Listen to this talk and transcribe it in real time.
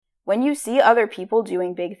When you see other people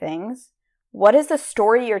doing big things, what is the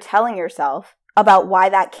story you're telling yourself about why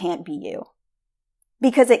that can't be you?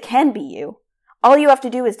 Because it can be you. All you have to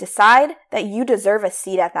do is decide that you deserve a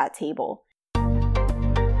seat at that table.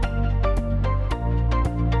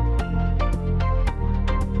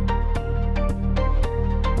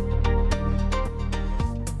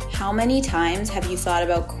 How many times have you thought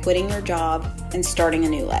about quitting your job and starting a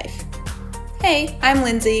new life? Hey, I'm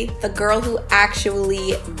Lindsay, the girl who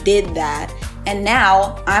actually did that. And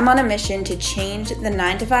now I'm on a mission to change the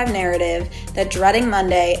 9-to-5 narrative that dreading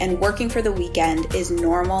Monday and working for the weekend is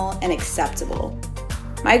normal and acceptable.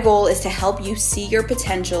 My goal is to help you see your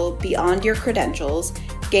potential beyond your credentials,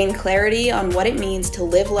 gain clarity on what it means to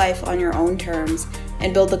live life on your own terms,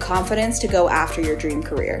 and build the confidence to go after your dream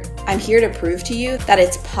career. I'm here to prove to you that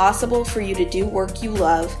it's possible for you to do work you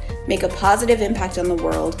love, make a positive impact on the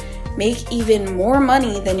world, make even more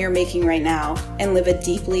money than you're making right now, and live a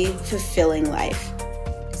deeply fulfilling life.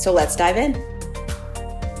 So let's dive in.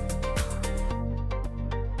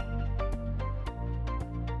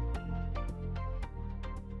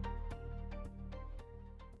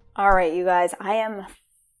 All right, you guys, I am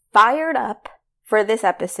fired up for this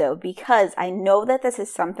episode because I know that this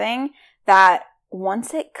is something that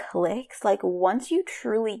once it clicks, like once you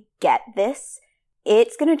truly get this,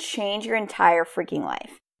 it's going to change your entire freaking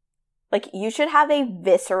life. Like, you should have a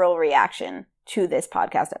visceral reaction to this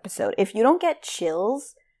podcast episode. If you don't get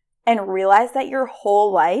chills and realize that your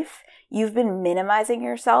whole life you've been minimizing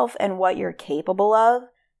yourself and what you're capable of,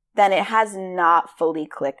 then it has not fully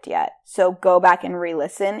clicked yet. So go back and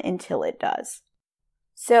re-listen until it does.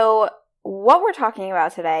 So what we're talking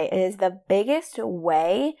about today is the biggest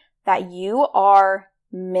way that you are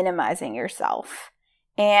minimizing yourself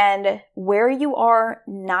and where you are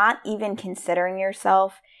not even considering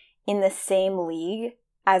yourself in the same league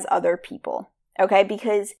as other people, okay?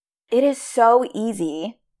 Because it is so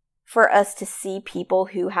easy for us to see people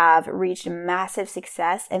who have reached massive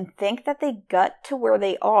success and think that they got to where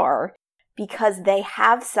they are because they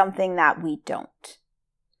have something that we don't.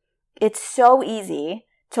 It's so easy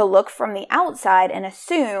to look from the outside and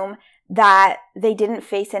assume that they didn't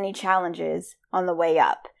face any challenges on the way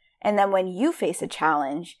up. And then when you face a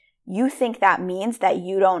challenge, you think that means that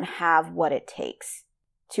you don't have what it takes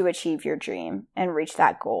to achieve your dream and reach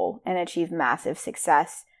that goal and achieve massive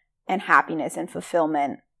success and happiness and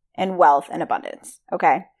fulfillment and wealth and abundance,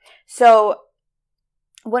 okay? So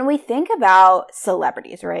when we think about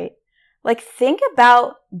celebrities, right? Like, think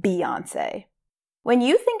about Beyoncé. When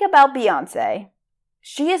you think about Beyoncé,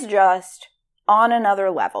 she is just on another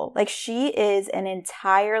level. Like, she's in an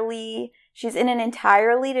entirely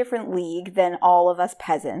different league than all of us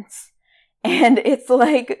peasants. And it's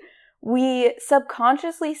like, we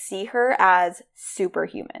subconsciously see her as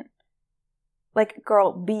superhuman. Like,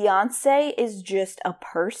 girl, Beyoncé is just a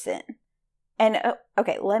person. And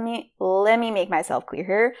okay, let me make myself clear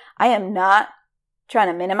here. I am not trying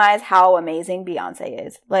to minimize how amazing Beyoncé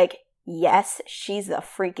is. Like, yes, she's the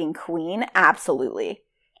freaking queen, absolutely.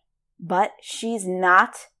 But she's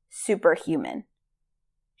not superhuman.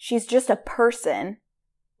 She's just a person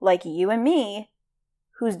like you and me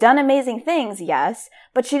who's done amazing things, yes,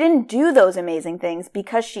 but she didn't do those amazing things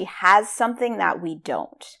because she has something that we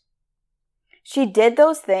don't. She did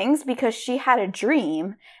those things because she had a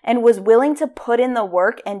dream and was willing to put in the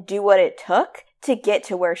work and do what it took to get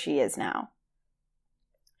to where she is now.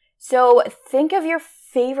 So think of your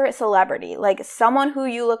favorite celebrity, like someone who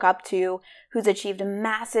you look up to who's achieved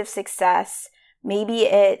massive success. Maybe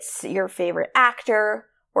it's your favorite actor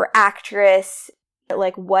or actress,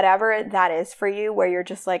 like whatever that is for you, where you're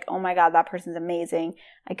just like, oh my God, that person's amazing.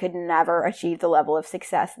 I could never achieve the level of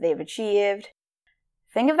success they've achieved.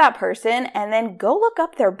 Think of that person and then go look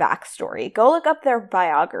up their backstory. Go look up their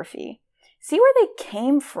biography. See where they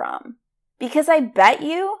came from. Because I bet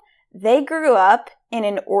you they grew up in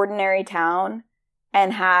an ordinary town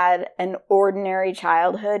and had an ordinary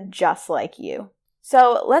childhood just like you.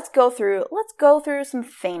 So let's go through some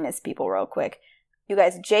famous people real quick. You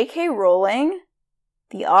guys, J.K. Rowling,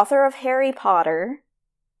 the author of Harry Potter,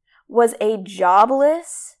 was a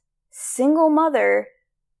jobless, single mother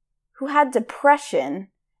who had depression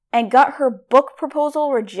and got her book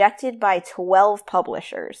proposal rejected by 12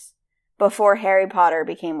 publishers before Harry Potter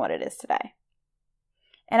became what it is today.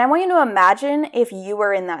 And I want you to imagine if you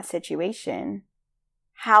were in that situation,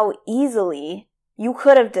 how easily you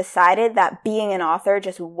could have decided that being an author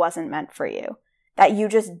just wasn't meant for you, that you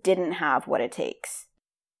just didn't have what it takes.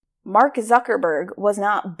 Mark Zuckerberg was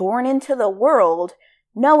not born into the world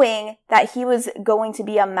knowing that he was going to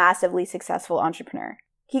be a massively successful entrepreneur.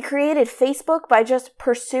 He created Facebook by just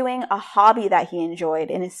pursuing a hobby that he enjoyed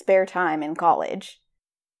in his spare time in college.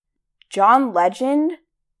 John Legend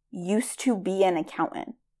used to be an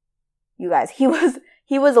accountant. You guys, he was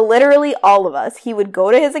literally all of us. He would go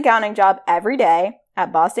to his accounting job every day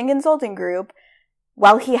at Boston Consulting Group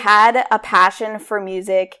while he had a passion for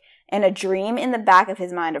music and a dream in the back of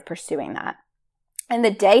his mind of pursuing that. And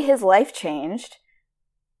the day his life changed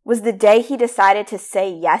was the day he decided to say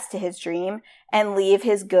yes to his dream and leave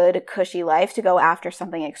his good, cushy life to go after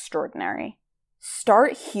something extraordinary.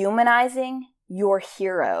 Start humanizing your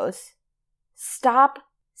heroes. Stop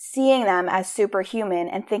seeing them as superhuman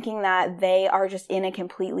and thinking that they are just in a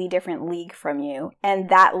completely different league from you and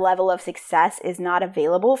that level of success is not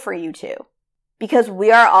available for you too. Because we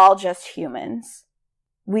are all just humans.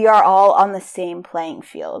 We are all on the same playing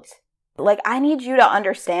field. Like, I need you to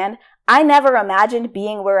understand, I never imagined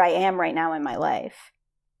being where I am right now in my life.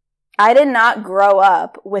 I did not grow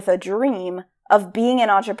up with a dream of being an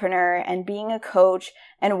entrepreneur and being a coach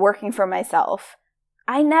and working for myself.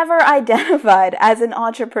 I never identified as an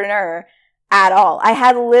entrepreneur at all. I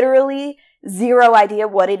had literally zero idea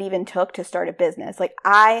what it even took to start a business. Like,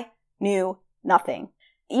 I knew nothing.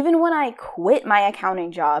 Even when I quit my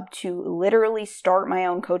accounting job to literally start my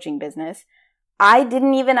own coaching business, I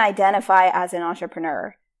didn't even identify as an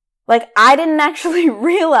entrepreneur. Like, I didn't actually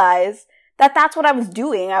realize that that's what I was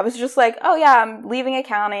doing. I was just like, oh yeah, I'm leaving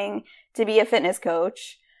accounting to be a fitness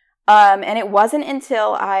coach. And it wasn't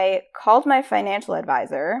until I called my financial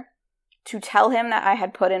advisor to tell him that I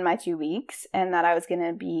had put in my 2 weeks and that I was going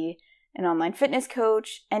to be an online fitness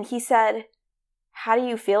coach. And he said, how do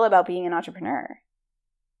you feel about being an entrepreneur?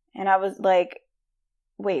 And I was like,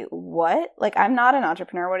 wait, what? Like, I'm not an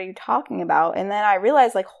entrepreneur. What are you talking about? And then I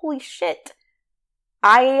realized, like, holy shit,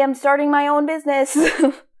 I am starting my own business.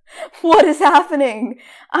 What is happening?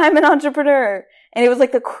 I'm an entrepreneur. And it was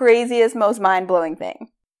like the craziest, most mind-blowing thing.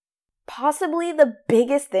 Possibly the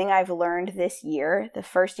biggest thing I've learned this year, the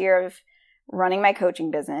first year of running my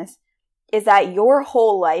coaching business, is that your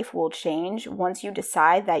whole life will change once you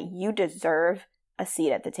decide that you deserve a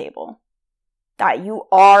seat at the table. That you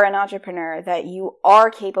are an entrepreneur, that you are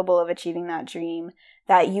capable of achieving that dream,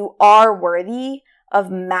 that you are worthy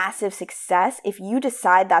of massive success if you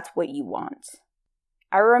decide that's what you want.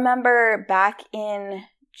 I remember back in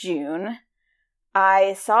June,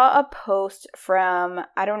 I saw a post from,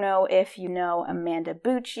 I don't know if you know Amanda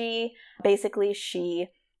Bucci. Basically, she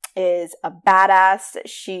is a badass.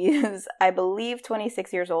 She is, I believe,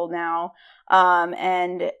 26 years old now.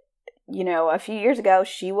 And, you know, a few years ago,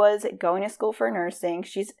 she was going to school for nursing.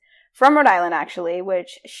 She's from Rhode Island, actually,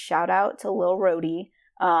 which shout out to Lil Rhodey.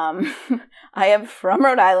 I am from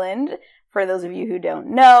Rhode Island, for those of you who don't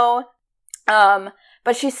know.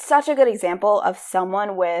 But she's such a good example of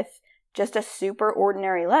someone with just a super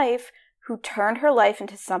ordinary life who turned her life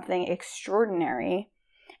into something extraordinary.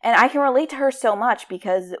 And I can relate to her so much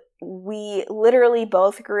because we literally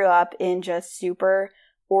both grew up in just super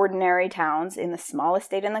ordinary towns in the smallest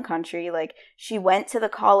state in the country. Like, she went to the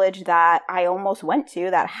college that I almost went to,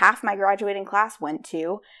 that half my graduating class went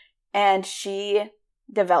to, and she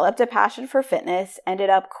developed a passion for fitness, ended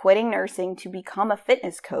up quitting nursing to become a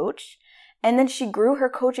fitness coach. And then she grew her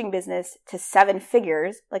coaching business to 7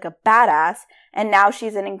 figures, like a badass. And now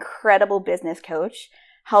she's an incredible business coach,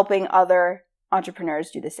 helping other entrepreneurs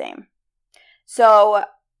do the same. So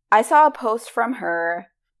I saw a post from her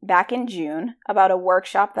back in June about a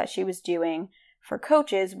workshop that she was doing for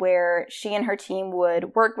coaches where she and her team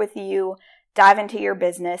would work with you, dive into your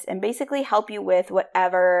business, and basically help you with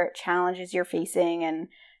whatever challenges you're facing and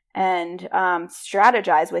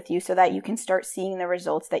strategize with you so that you can start seeing the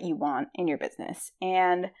results that you want in your business.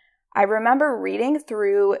 And I remember reading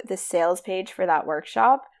through the sales page for that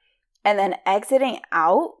workshop and then exiting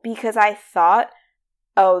out because I thought,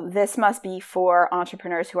 oh, this must be for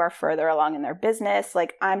entrepreneurs who are further along in their business.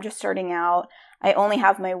 Like, I'm just starting out. I only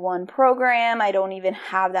have my one program. I don't even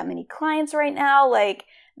have that many clients right now. Like,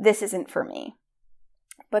 this isn't for me.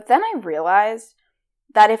 But then I realized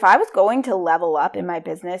that if I was going to level up in my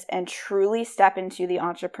business and truly step into the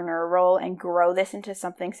entrepreneur role and grow this into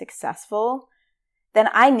something successful, then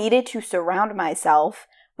I needed to surround myself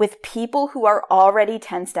with people who are already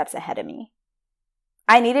 10 steps ahead of me.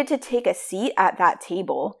 I needed to take a seat at that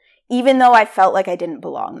table, even though I felt like I didn't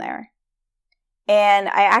belong there. And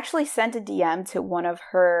I actually sent a DM to one of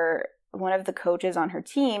the coaches on her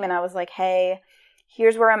team, and I was like, hey,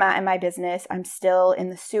 here's where I'm at in my business. I'm still in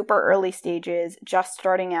the super early stages, just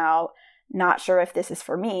starting out, not sure if this is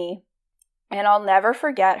for me. And I'll never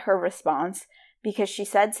forget her response because she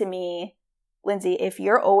said to me, Lindsay, if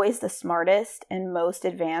you're always the smartest and most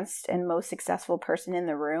advanced and most successful person in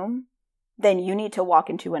the room, then you need to walk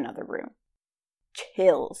into another room.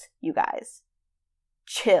 Chills, you guys.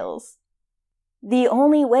 Chills. The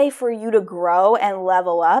only way for you to grow and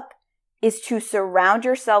level up is to surround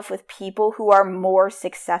yourself with people who are more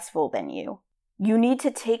successful than you. You need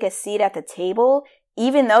to take a seat at the table,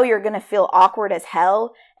 even though you're going to feel awkward as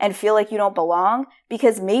hell and feel like you don't belong,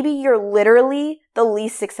 because maybe you're literally the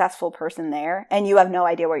least successful person there and you have no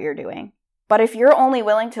idea what you're doing. But if you're only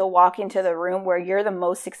willing to walk into the room where you're the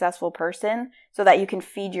most successful person so that you can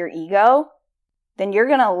feed your ego, then you're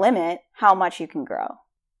going to limit how much you can grow.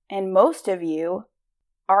 And most of you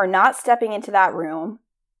are not stepping into that room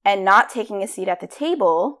and not taking a seat at the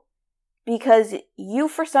table because you,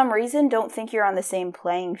 for some reason, don't think you're on the same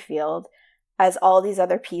playing field as all these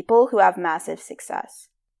other people who have massive success.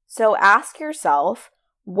 So ask yourself,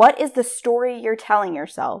 what is the story you're telling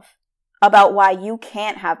yourself about why you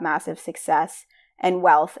can't have massive success and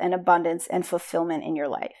wealth and abundance and fulfillment in your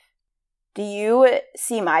life? Do you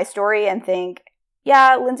see my story and think,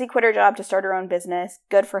 yeah, Lindsay quit her job to start her own business,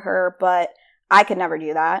 good for her, but I could never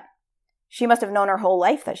do that? She must have known her whole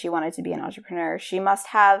life that she wanted to be an entrepreneur. She must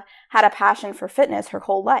have had a passion for fitness her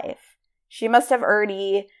whole life. She must have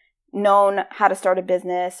already known how to start a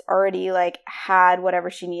business, already had whatever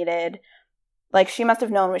she needed. She must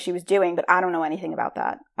have known what she was doing, but I don't know anything about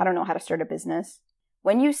that. I don't know how to start a business.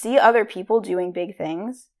 When you see other people doing big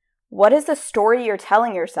things, what is the story you're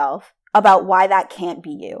telling yourself about why that can't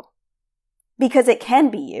be you? Because it can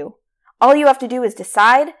be you. All you have to do is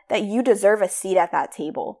decide that you deserve a seat at that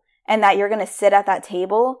table and that you're going to sit at that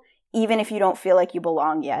table even if you don't feel like you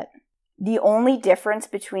belong yet. The only difference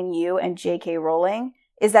between you and J.K. Rowling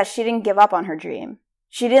is that she didn't give up on her dream.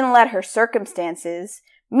 She didn't let her circumstances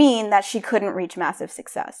mean that she couldn't reach massive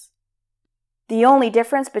success. The only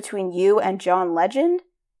difference between you and John Legend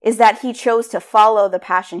is that he chose to follow the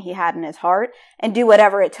passion he had in his heart and do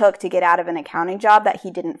whatever it took to get out of an accounting job that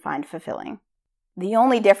he didn't find fulfilling. The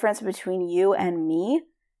only difference between you and me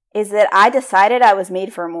is that I decided I was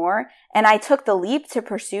made for more and I took the leap to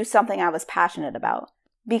pursue something I was passionate about.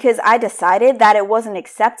 Because I decided that it wasn't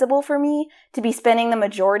acceptable for me to be spending the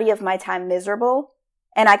majority of my time miserable,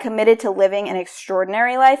 and I committed to living an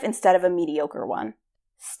extraordinary life instead of a mediocre one.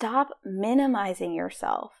 Stop minimizing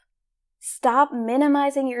yourself. Stop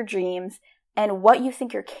minimizing your dreams and what you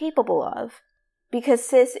think you're capable of. Because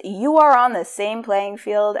sis, you are on the same playing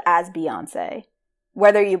field as Beyoncé,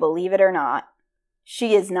 whether you believe it or not.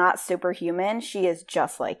 She is not superhuman. She is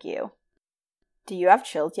just like you. Do you have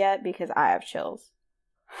chills yet? Because I have chills.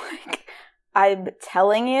 I'm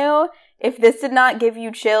telling you, if this did not give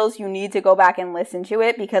you chills, you need to go back and listen to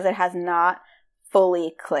it because it has not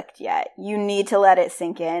fully clicked yet. You need to let it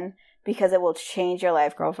sink in because it will change your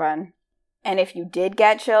life, girlfriend. And if you did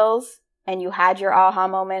get chills and you had your aha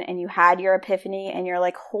moment and you had your epiphany and you're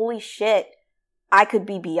like, holy shit, I could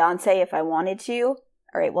be Beyoncé if I wanted to.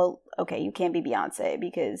 All right, well, okay, you can't be Beyoncé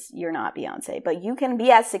because you're not Beyoncé, but you can be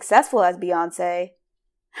as successful as Beyoncé.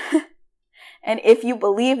 And if you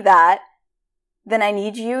believe that, then I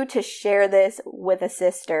need you to share this with a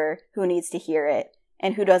sister who needs to hear it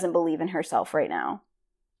and who doesn't believe in herself right now.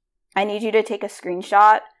 I need you to take a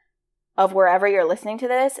screenshot of wherever you're listening to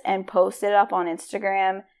this and post it up on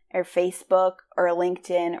Instagram or Facebook or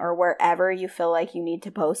LinkedIn or wherever you feel like you need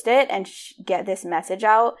to post it and get this message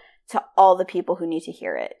out to all the people who need to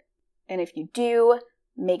hear it. And if you do,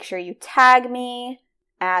 make sure you tag me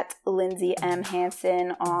at Lindsay M.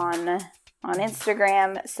 Hansen on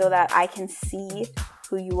Instagram so that I can see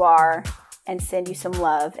who you are and send you some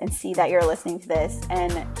love and see that you're listening to this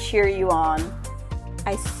and cheer you on.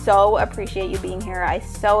 I so appreciate you being here. I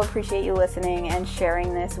so appreciate you listening and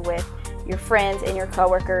sharing this with your friends and your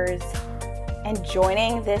coworkers and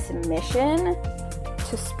joining this mission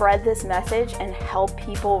to spread this message and help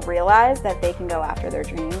people realize that they can go after their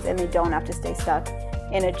dreams and they don't have to stay stuck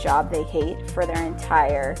in a job they hate for their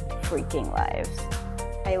entire freaking lives.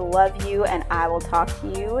 I love you, and I will talk to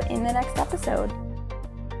you in the next episode.